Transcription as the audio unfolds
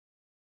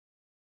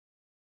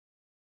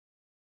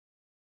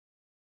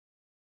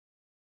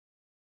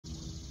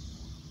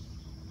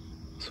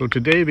So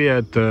today we are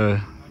at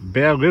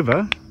Bear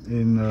River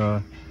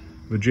in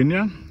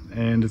Virginia,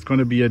 and it's going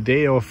to be a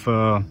day of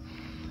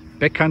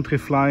backcountry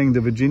flying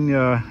the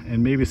Virginia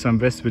and maybe some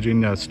West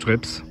Virginia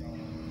strips.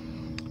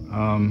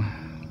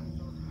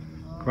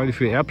 Quite a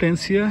few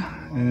airplanes here,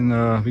 and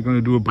we're going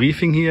to do a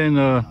briefing here in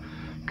a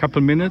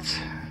couple minutes,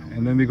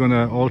 and then we're going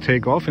to all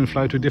take off and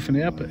fly to different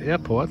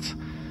airports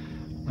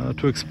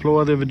to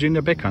explore the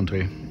Virginia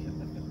backcountry.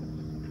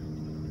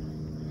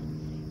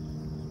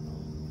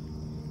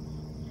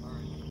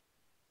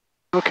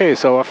 Okay,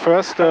 so our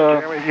first...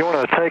 Jeremy, you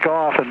want to take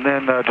off and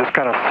then just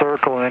kind of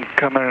circle and then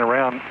come in and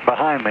around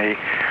behind me.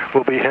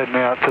 We'll be heading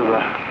out to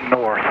the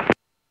north.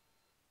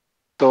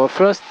 So our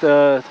first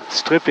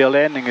strip we are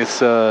landing is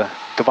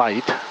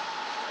Dwight.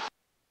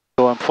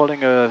 So I'm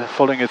following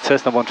a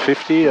Cessna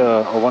 150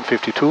 or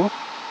 152.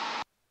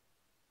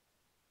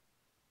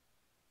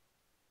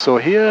 So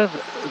here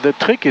the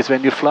trick is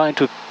when you fly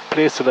into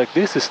places like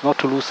this is not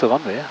to lose the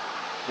runway.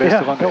 Where's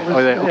the runway?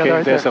 Oh, there, okay,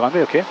 right there's the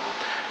runway, okay.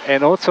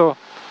 And also,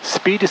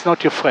 speed is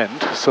not your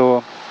friend,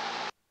 so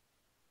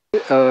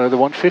the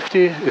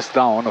 150 is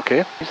down,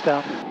 okay? It's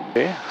down.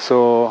 Okay,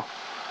 so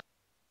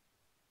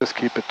just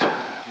keep it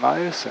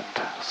nice and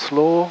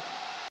slow.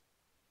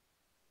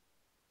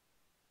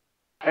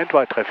 And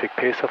Dwight traffic,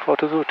 pacer for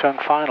to turn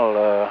final,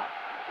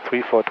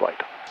 3-4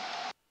 Dwight.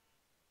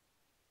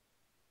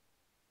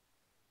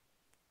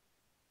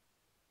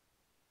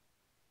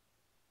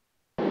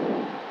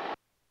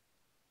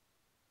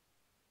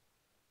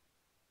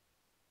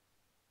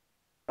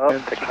 Oh,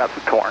 picking up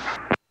the corn.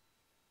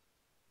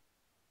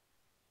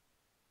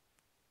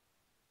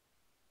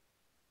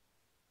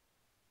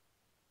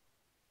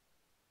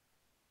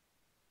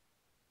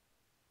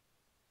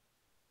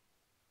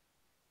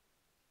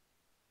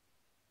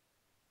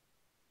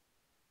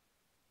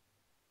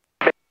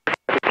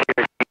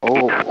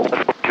 Oh.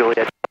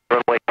 Juliet,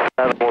 runway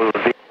 7 will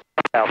be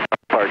out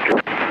departure.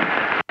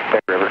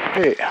 Bear River.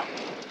 Hey.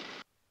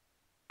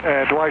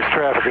 Dwight's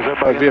traffic, is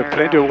everybody We have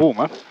plenty of room,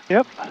 huh?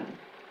 Yep.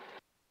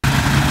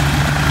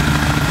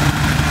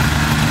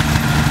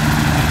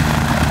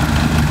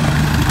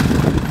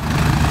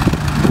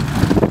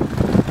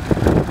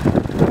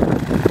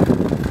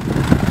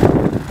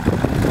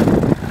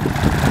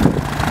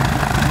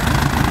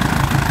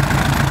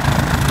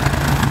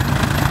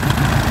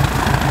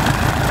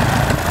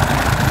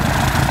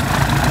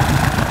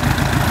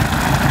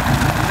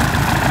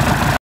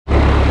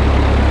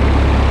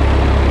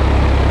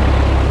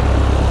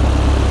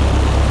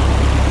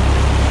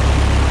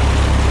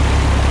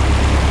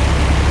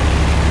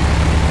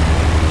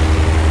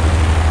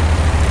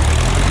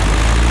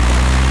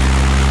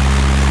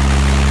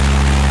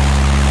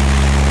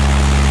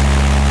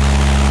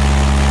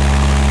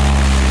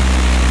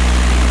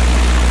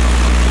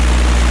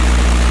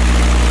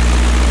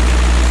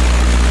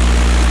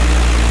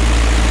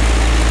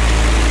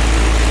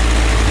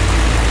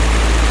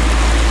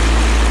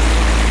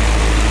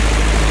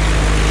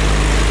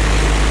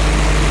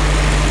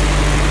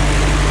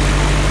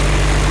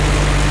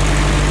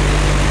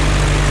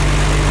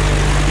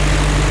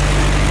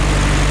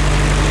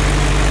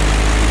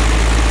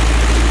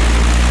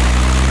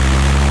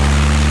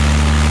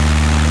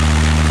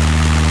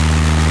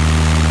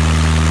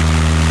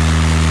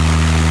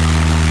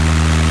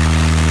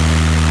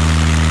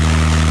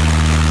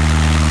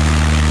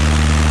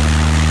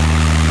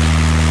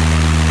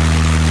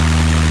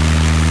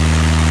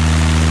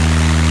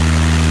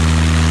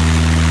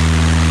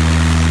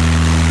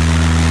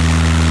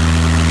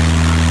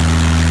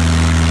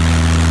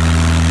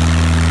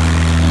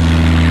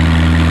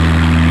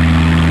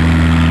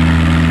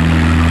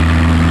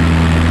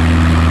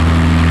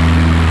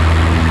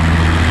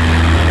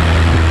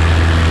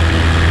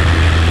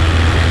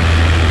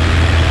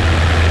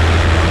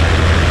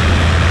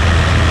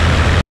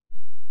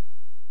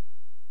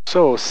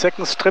 So,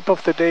 second strip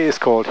of the day is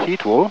called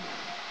Heathrow.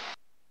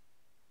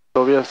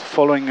 So we are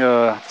following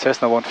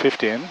Cessna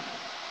 150 in.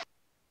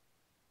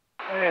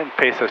 And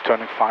pacer is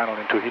turning final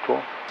into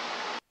Heathrow.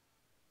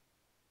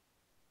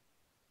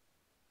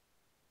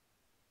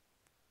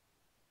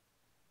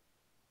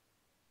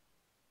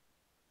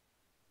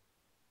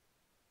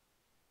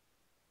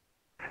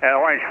 And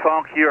Orange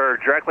Funk, you are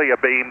directly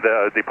abeam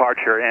the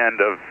departure end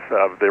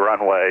of the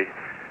runway.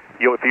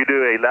 If you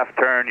do a left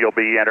turn, you'll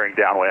be entering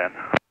downwind.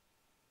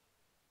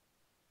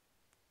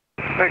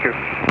 Thank you.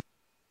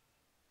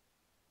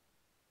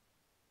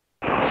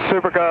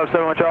 Super Cub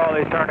 71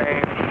 Charlie, turning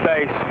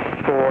base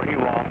for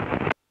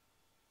Ewong.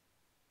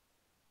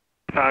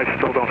 I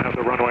still don't have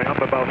the runway.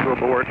 I'm about to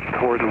abort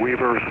toward the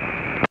Weavers.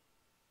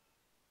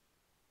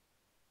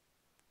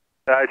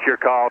 It's your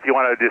call. If you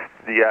want to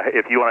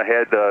if you want to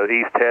head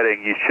east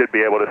heading, you should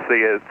be able to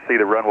see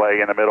the runway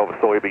in the middle of a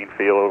soybean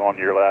field on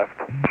your left.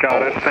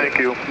 Got it. Thank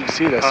you. You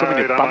see, there's so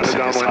many bumps in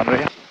this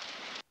runway.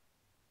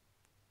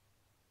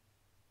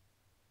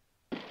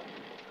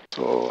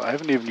 So I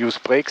haven't even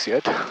used brakes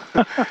yet,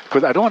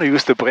 because I don't want to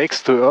use the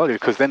brakes too early,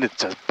 because then it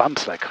just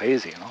bumps like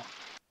crazy, you know.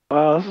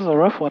 Wow, this is a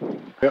rough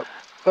one. Yep.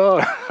 Oh.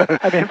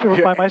 I mean,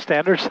 by my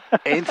standards.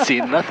 Ain't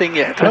seen nothing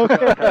yet.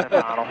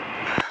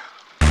 Okay.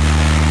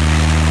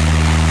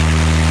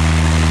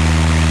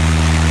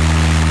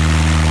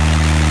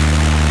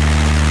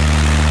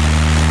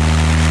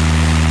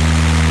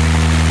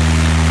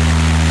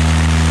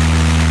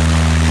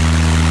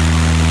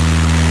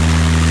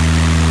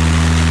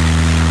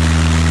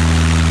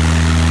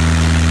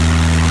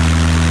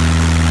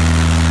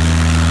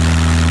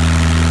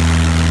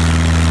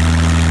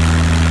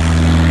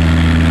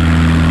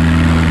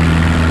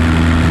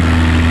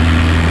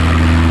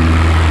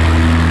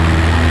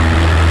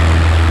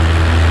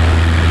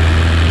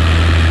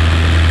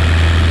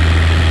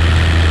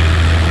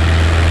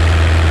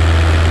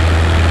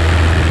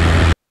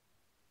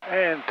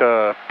 And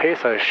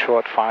Pacer is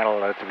short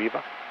final at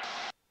Viva.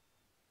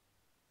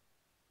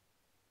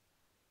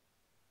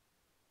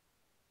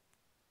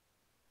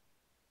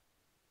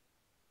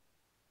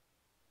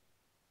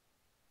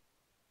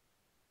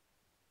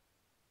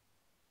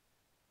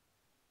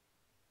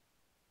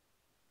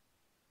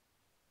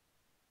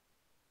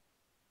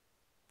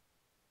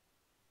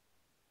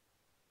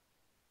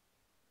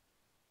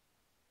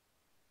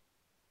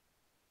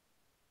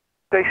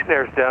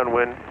 Stationaires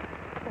downwind,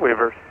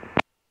 waivers.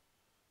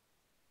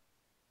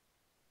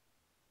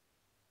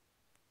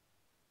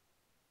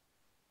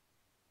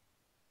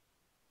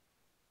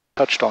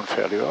 Touchdown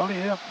fairly early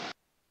here.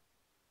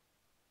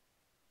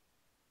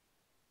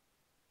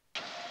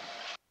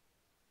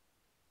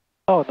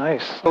 Oh,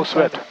 nice. No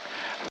sweat.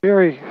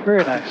 Very,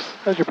 very nice.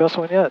 That's your best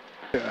one yet.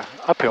 Yeah,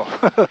 uphill.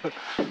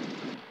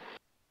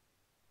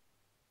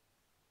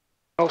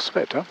 No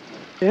sweat, huh?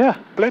 Yeah.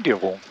 Plenty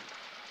of room.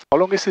 How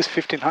long is this,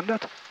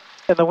 1500?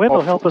 And the wind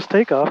will help us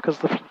take off because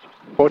the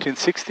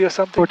 1460 or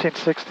something?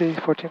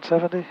 1460,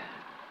 1470.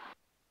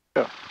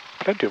 Yeah,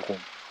 plenty of room.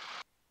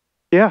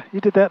 Yeah, you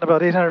did that in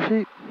about 800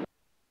 feet.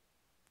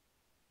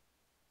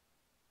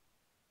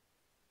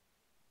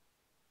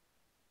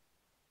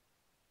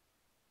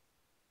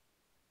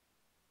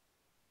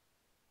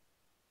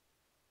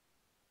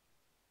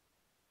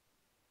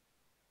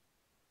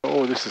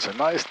 Oh, this is a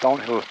nice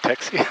downhill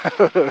taxi.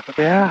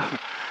 Yeah.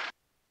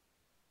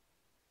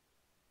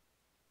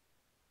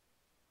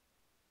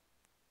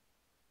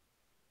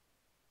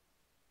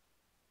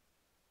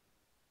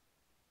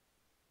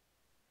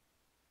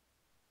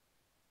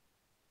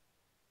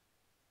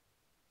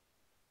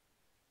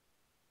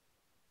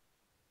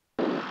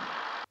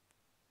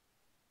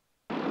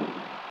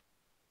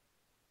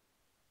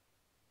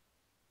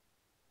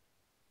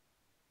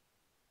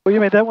 Well, you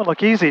made that one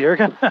look easy,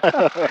 Jürgen.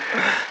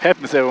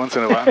 Happens every once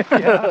in a while.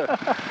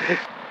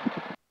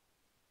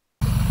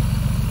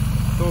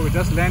 So we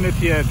just landed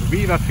here at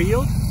Viva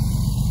Field,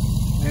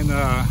 and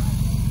I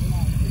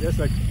guess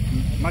like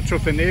much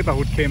of the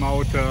neighborhood came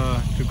out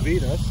to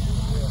greet us,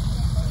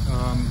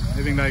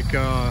 having like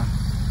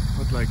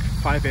what, like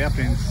 5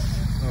 airplanes,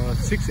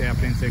 6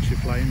 airplanes actually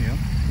flying here.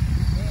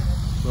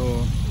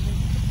 So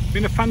it's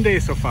been a fun day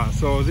so far.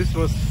 So this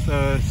was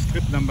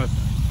strip number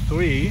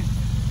 3.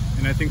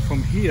 And I think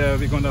from here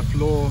we're gonna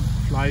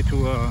fly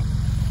to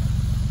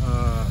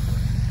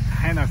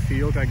Hannah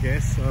Field, I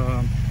guess,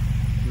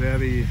 where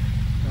we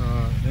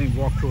then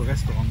walk to a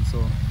restaurant. So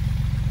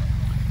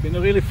it's been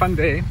a really fun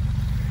day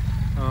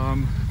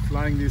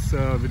flying these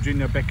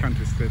Virginia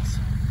backcountry strips.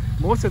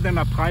 Most of them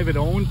are private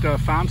owned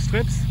farm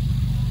strips,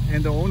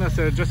 and the owners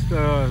are just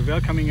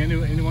welcoming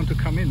anyone to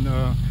come in.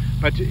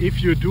 But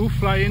if you do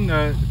fly in,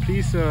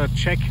 please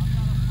check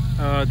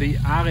the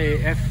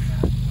RAF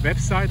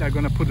website. I'm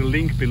going to put a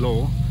link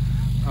below.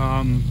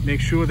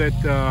 Make sure that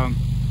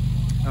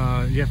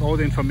you have all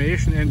the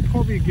information, and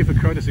probably give a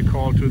courtesy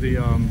call to the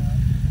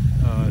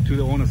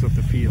owners of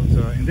the field,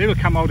 and they will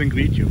come out and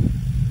greet you.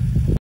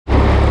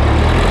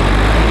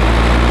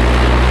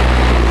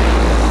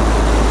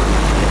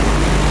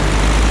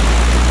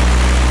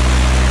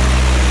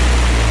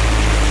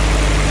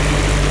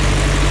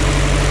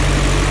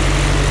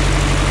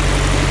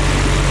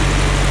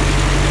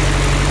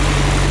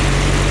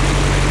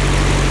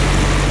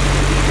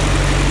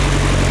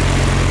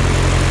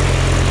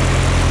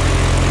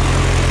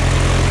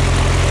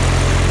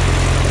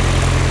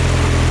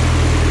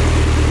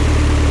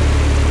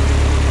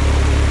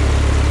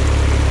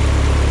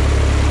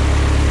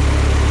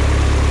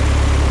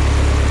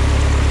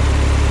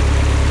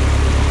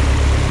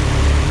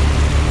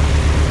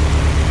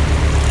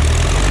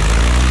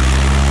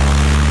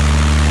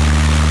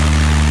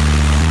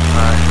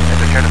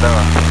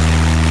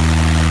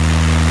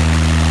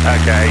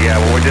 Okay, yeah,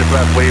 well, we just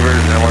left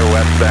Weavers and we're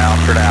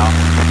westbound for now.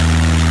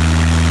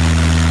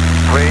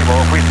 Sweet,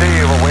 well, if we see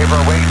you, we'll wave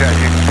our wings at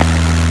you.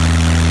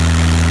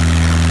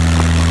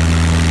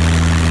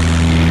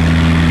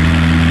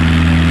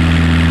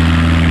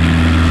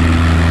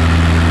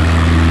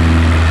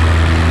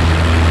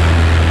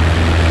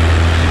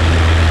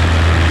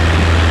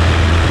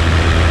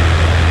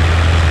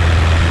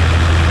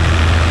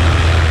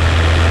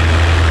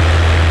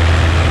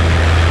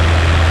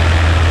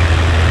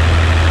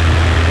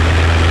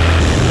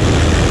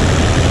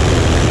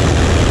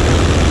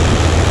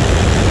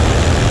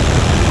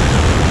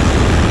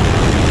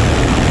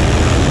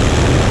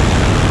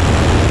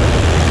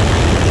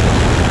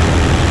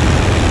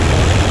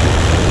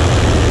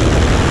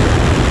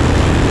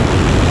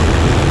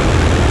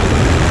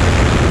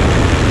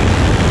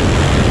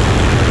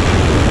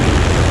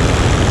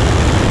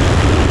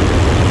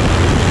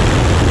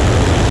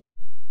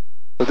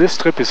 So this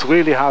strip is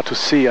really hard to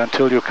see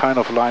until you're kind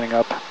of lining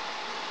up.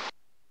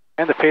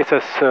 And the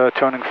Pacer's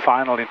turning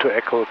final into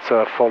Echo,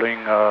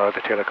 following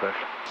the tail aircraft.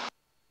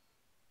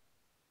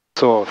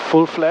 So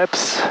full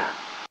flaps,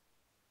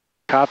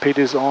 carpet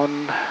is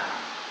on.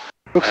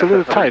 Looks a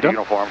little tight, huh?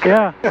 Uniform,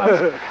 yeah,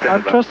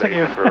 I'm trusting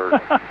you. For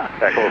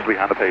Echo's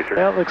behind the Pacer.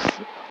 That looks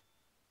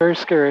very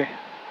scary.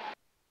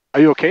 Are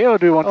you okay, or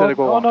do you want to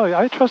go on? Oh, no,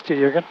 I trust you,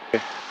 Jürgen.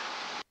 Okay.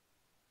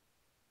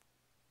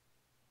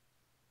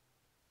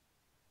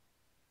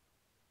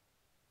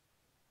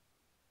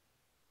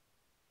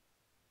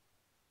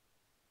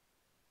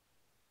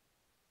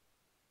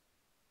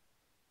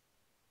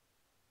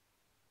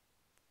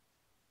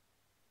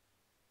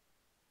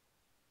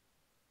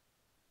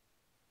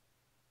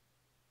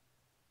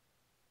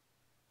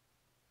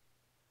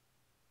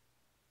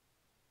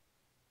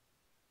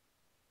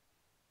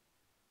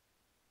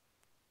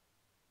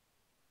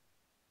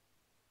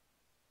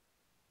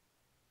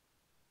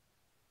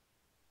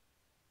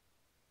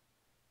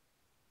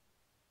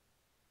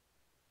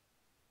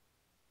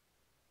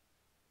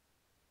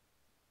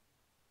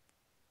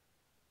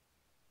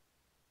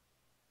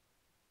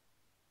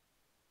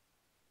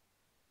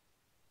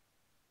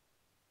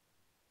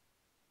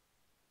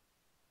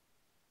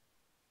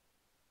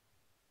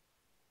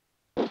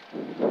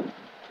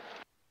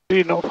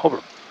 No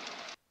problem.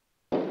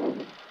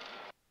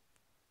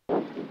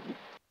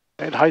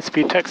 And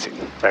high-speed taxi.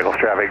 Eccles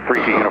traffic,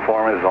 3T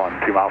uniform is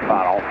on 2 mile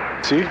final.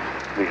 See?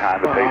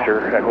 Behind the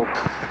pacer, Eccles.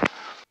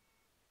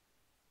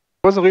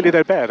 Wasn't really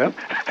that bad, huh?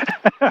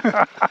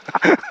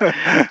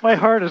 My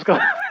heart is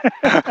going.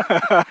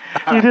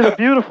 You did a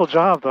beautiful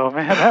job, though,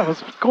 man. That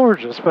was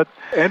gorgeous. But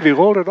and we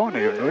rolled it on,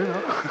 you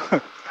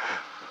know.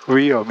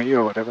 We or me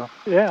or whatever.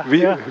 Yeah.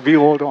 We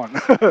rolled on.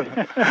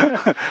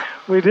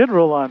 We did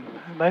roll on.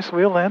 Nice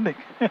wheel landing.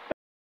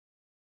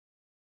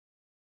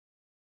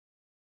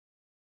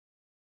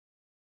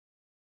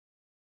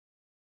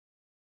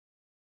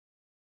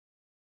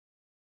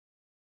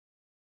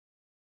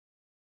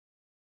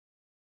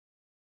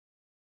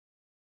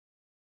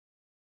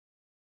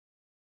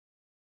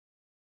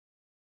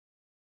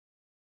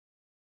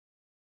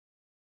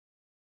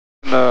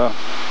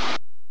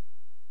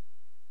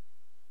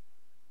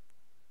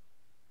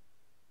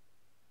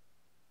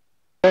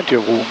 Plenty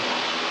of room.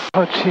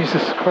 Oh,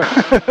 Jesus Christ.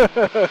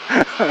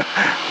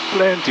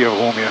 Plenty of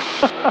room here.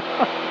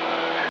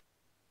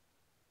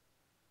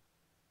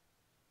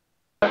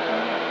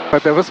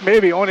 But there was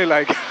maybe only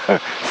like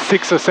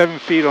 6 or 7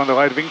 feet on the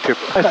right wingtip.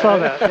 I saw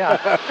that,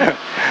 yeah.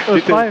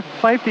 It was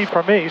 5 feet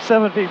from me,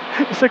 6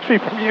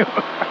 feet from you.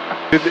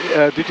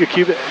 Did you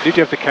keep? Did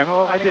you have the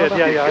camera? I did,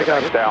 yeah, I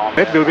got it.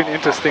 That will be an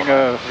interesting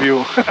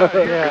view.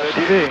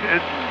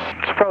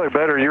 It's probably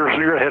better.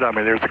 You're ahead on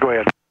me there, so go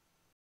ahead.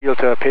 Field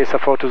Pacer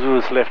 42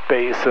 is left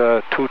base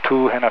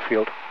 22 Hannah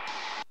Field.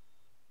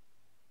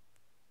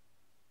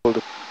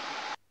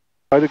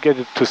 Try to get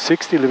it to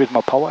 60, a little bit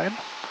more power in.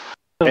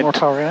 A little more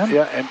power in?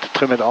 Yeah, and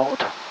trim it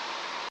out.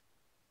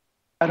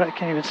 I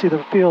can't even see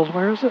the fields.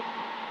 Where is it?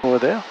 Over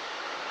there.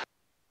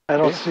 I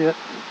don't see it.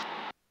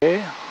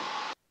 Okay.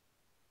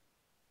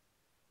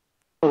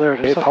 Oh, there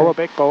it is. Okay, power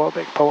back, power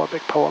back, power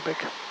back, power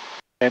back.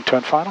 And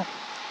turn final.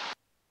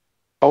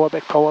 Power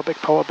back, power back,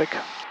 power back.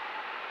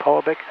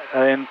 Power back.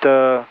 And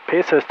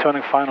Pacer is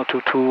turning final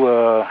to 2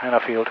 Hannah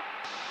Field.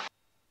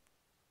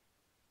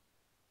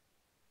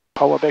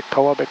 Power back,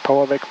 power back,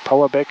 power back,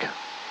 power back.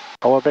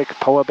 Power back,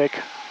 power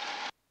back.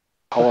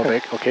 Power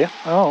back, okay.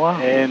 Oh,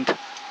 wow. And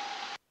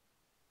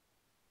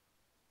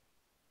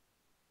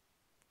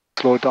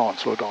slow down,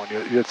 slow down.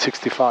 You're at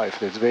 65,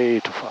 that's way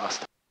too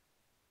fast.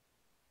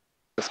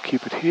 Just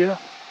keep it here.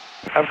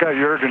 I've got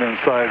Jürgen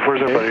inside.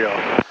 Where's everybody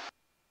else?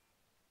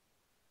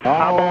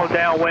 I'm on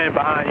downwind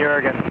behind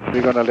Jürgen.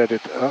 We're gonna let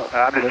it.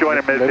 I'm just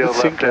joining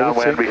midfield left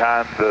downwind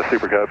behind the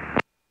Super Cub. Can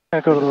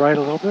I go to the right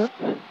a little bit?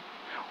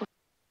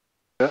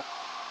 Yeah.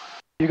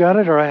 You got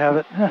it, or I have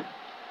it?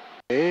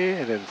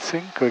 Okay, and then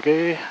sink.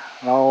 Okay,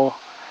 now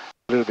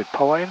a little bit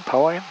power in,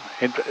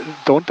 and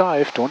don't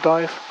dive, don't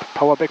dive.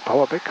 Power back,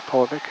 power back,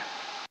 power back.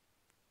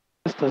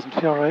 This doesn't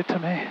feel right to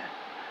me.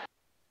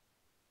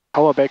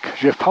 Power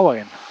back. You have power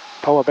in.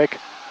 Power back.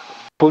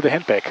 Pull the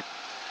hand back.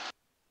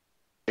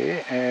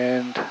 Okay,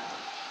 and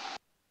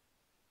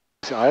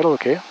it's idle.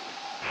 Okay.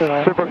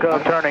 Super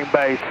Cub turning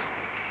base.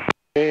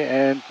 Okay,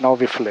 and now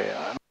we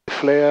flare.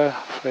 Flare,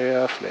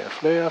 flare, flare,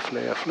 flare,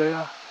 flare,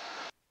 flare.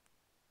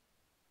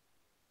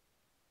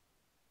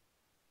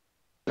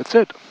 That's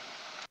it.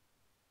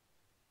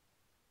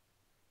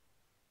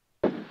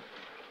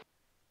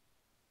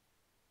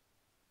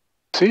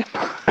 See?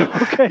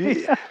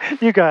 Okay,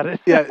 you got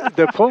it. Yeah,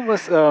 the problem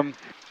was...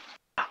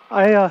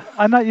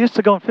 I'm not used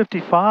to going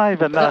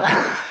 55 and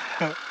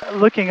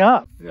looking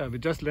up. Yeah, we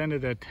just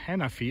landed at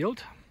Hannah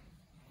Field.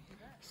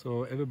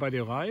 So everybody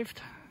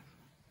arrived.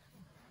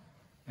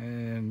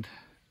 And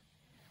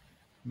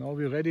now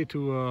we're ready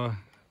to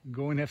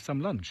go and have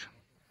some lunch.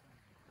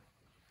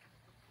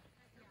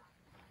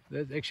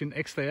 There's actually an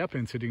extra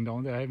airplane sitting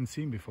down there I haven't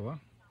seen before.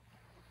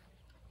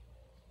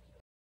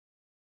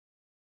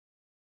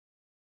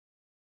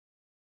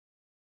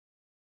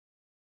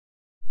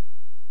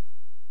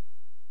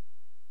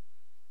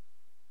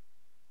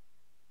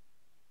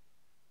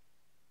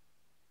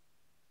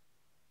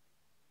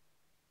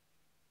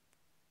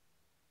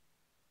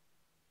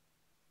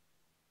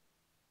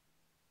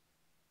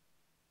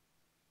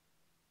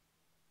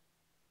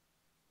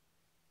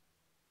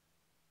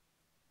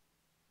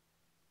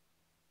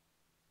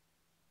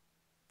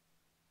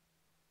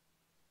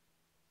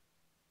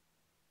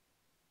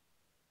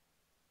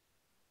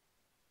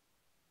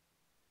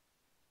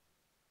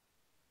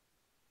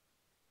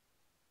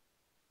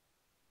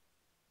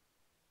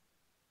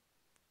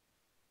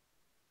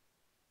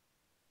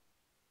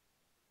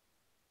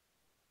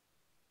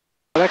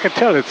 I can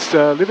tell it's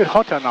a little bit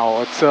hotter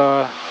now. It's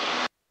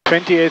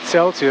 28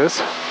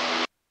 Celsius.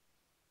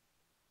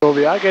 So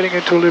we are getting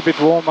into a little bit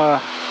warmer,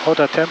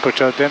 hotter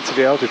temperature,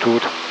 density,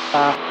 altitude.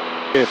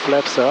 Okay,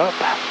 flaps are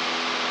up.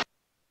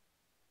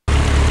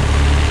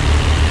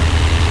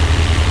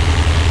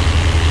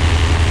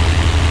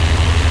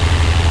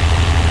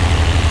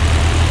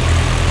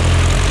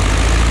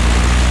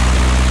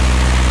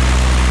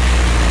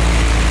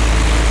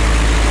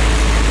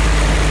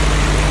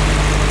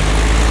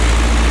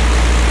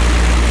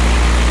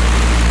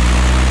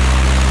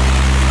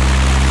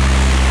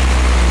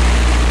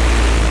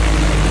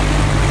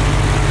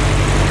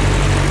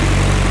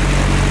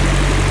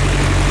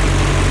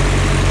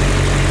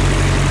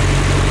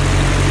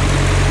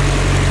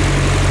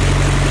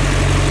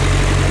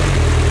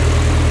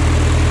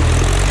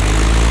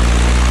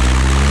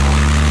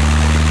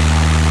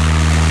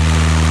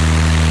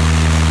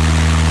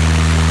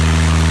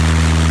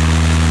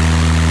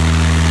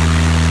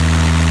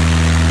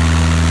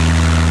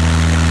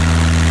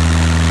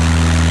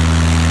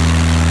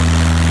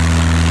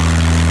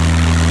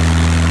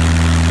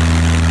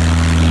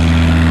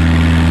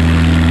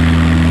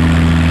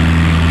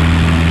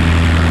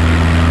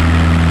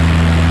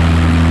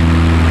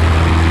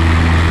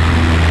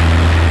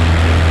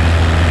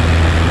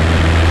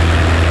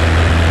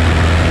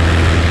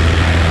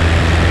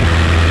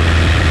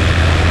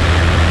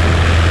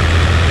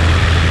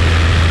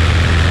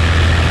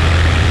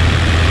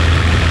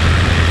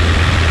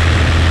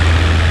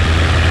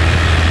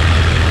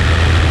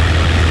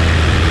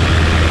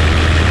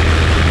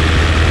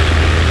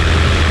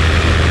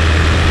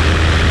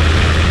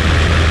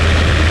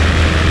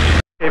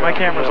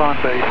 Camera's on,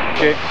 base.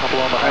 Okay.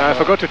 I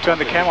forgot to turn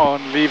the camera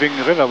on leaving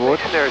Riverwood.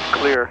 And there it's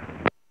clear.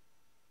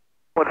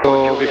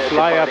 So we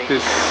fly up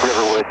this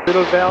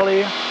little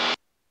valley,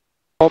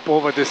 hop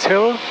over this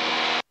hill.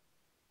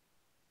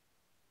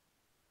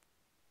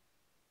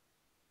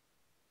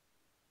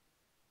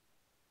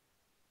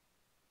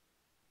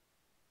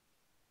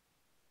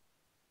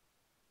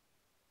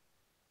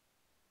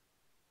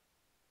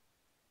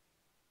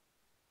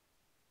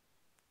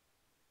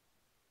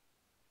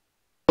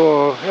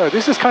 So yeah,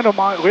 this is kind of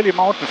really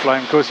mountain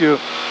flying because you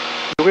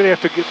really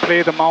have to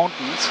play the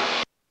mountains.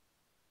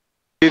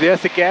 See,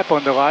 there's the gap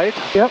on the right.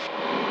 Yep.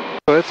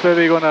 So that's where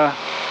we're gonna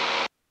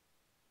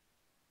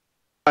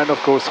kind of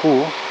go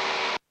through.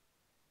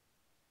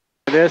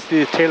 And there's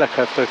the Taylor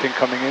craft, I think,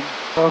 coming in.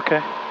 Okay,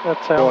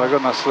 that's how. So I'm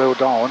gonna slow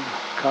down,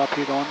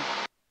 carpet on.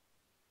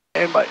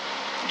 And my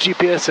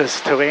GPS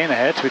says terrain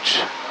ahead, which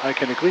I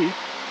can agree.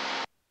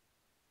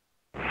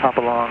 Hop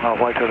along,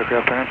 white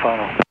aircraft turn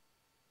final.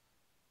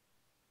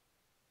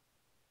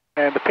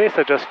 And the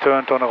pacer just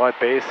turned on the right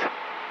base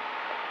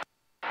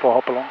for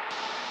hop along.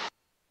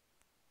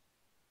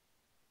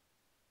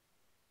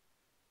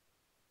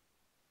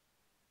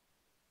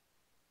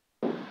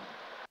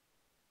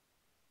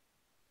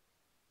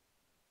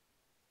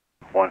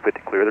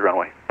 .150 clear the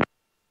runway.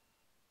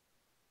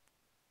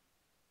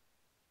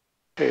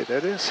 Okay,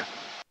 that is.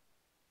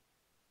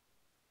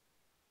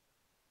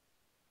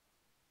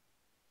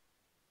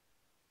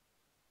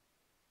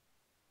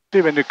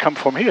 See, when you come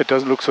from here, it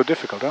doesn't look so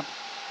difficult, huh?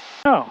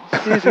 No,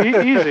 easy,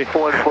 easy.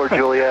 14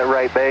 Juliet,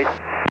 right base.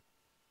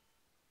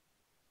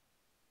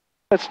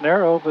 That's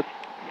narrow, but...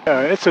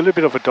 it's a little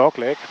bit of a dog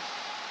leg.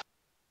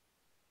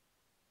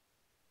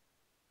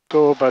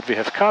 So, but we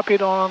have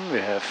carpet on,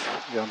 we're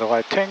on the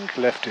right tank,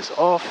 left is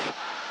off,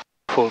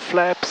 full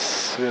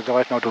flaps. We're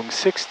right now doing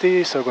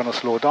 60, so we're going to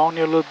slow down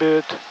here a little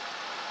bit.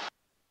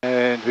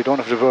 And we don't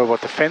have to worry about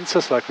the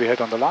fences like we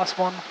had on the last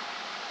one.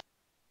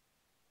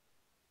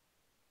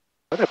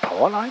 Are there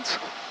power lines?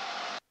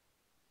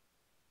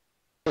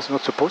 It's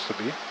not supposed to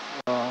be.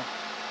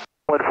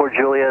 14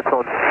 Juliet's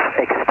on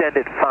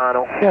extended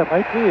final. Yeah, it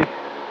might be.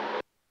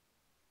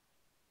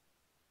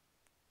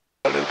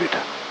 A little bit.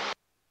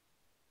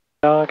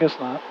 No, I guess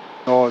not.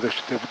 No,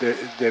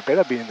 they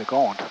better be in the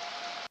ground.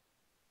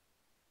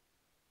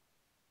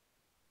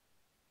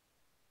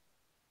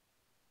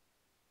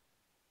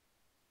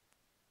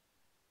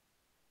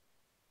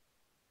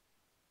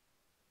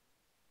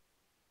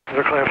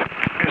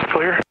 Aircraft is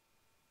clear.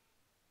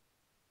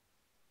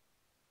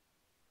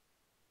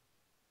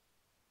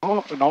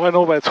 Oh, now I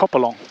know where it's hop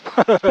along.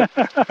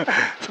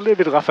 It's a little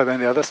bit rougher than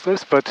the other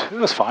strips, but it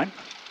was fine.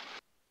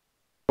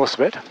 No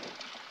sweat.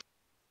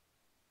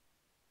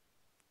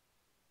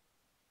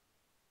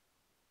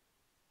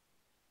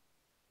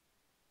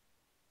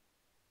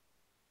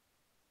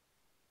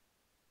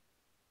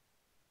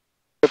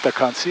 Except I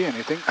can't see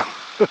anything.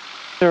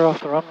 They're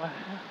off the runway.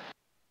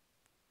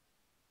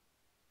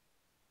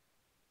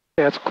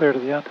 Yeah, it's clear to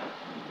the end.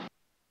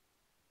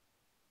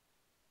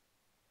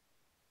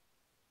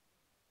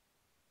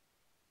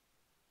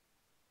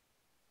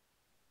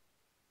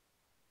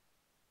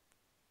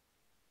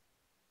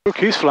 Look,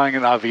 he's flying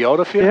an RV out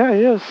of here. Yeah,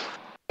 he is.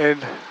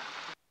 And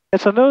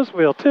it's a nose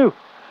wheel too.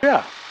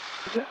 Yeah.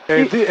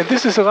 And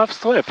this is a rough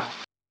strip.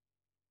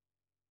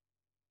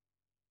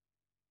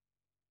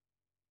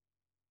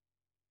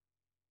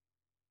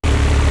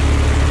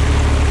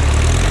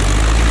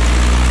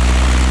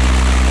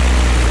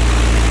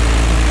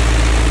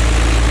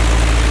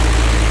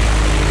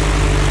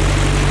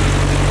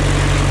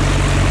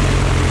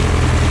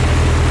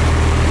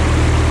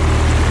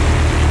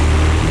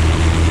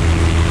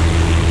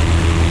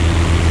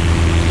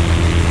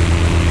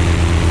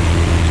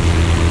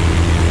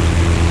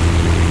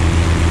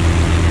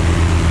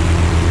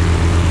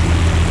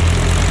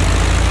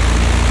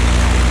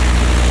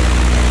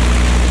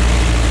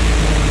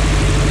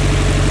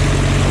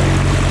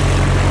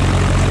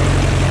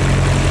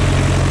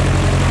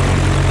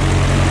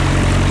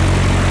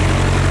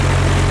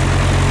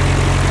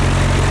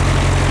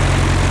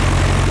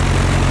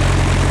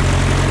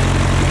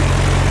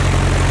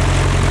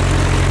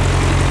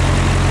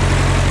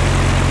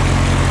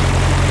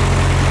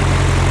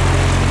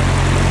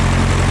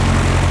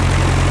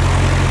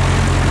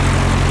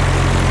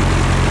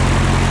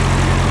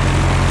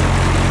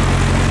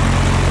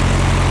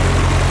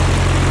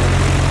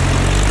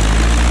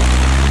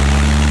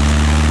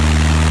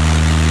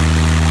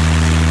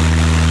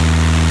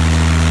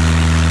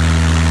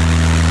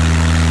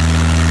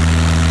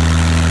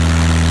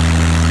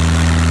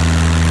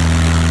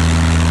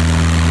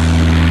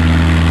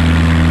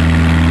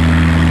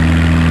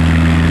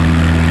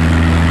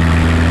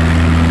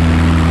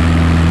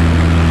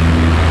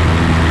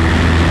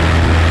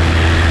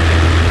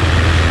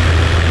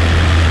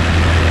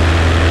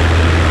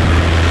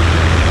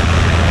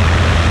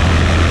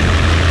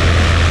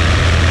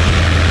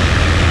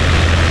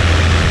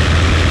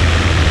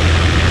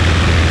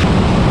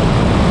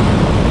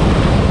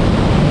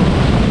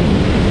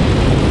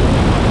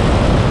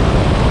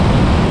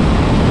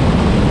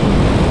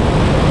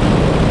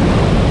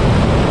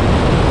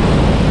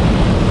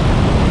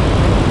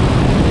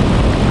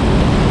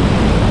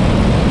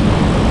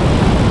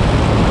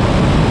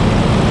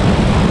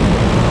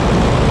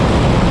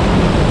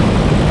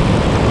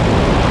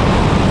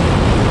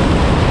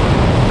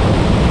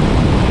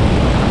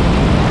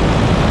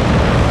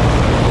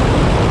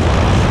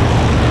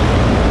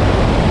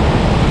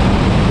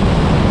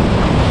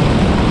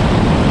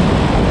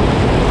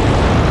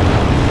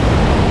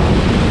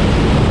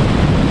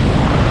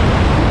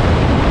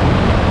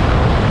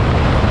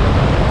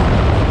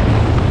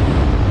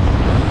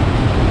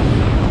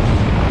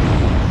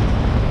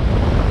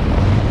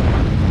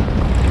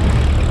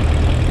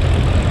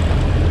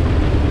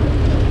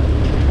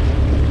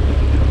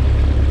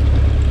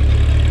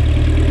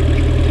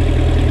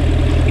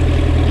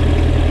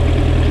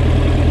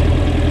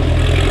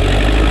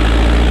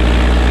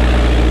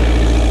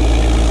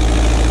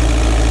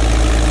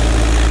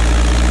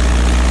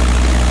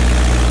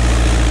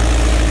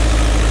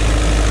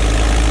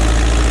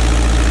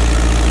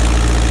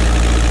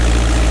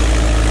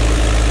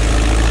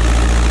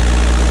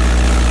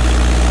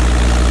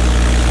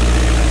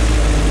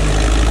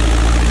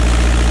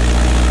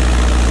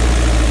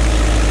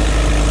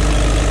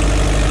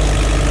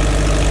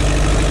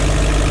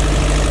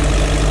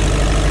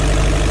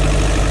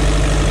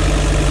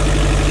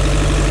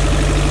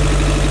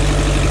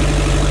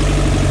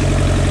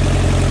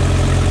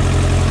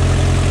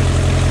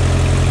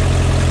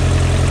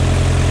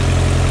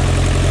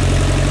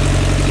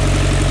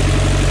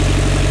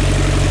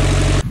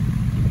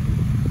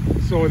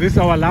 this is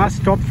our last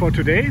stop for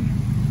today.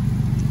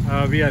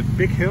 We are at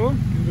Big Hill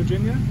in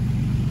Virginia.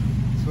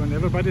 So when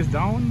everybody's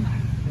down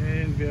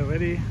and we are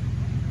ready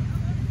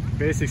to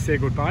basically say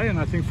goodbye. And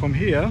I think from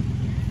here,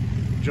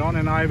 John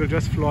and I will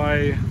just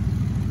fly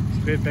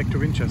straight back to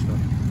Winchester.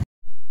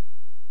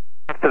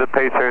 To the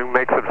pacer and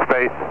make some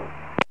space.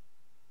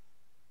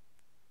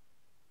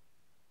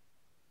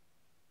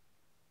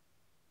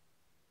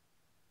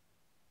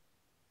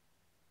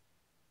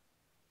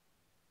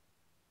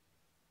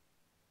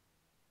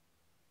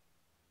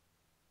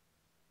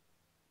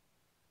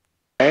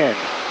 And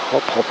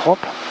hop, hop,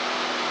 hop.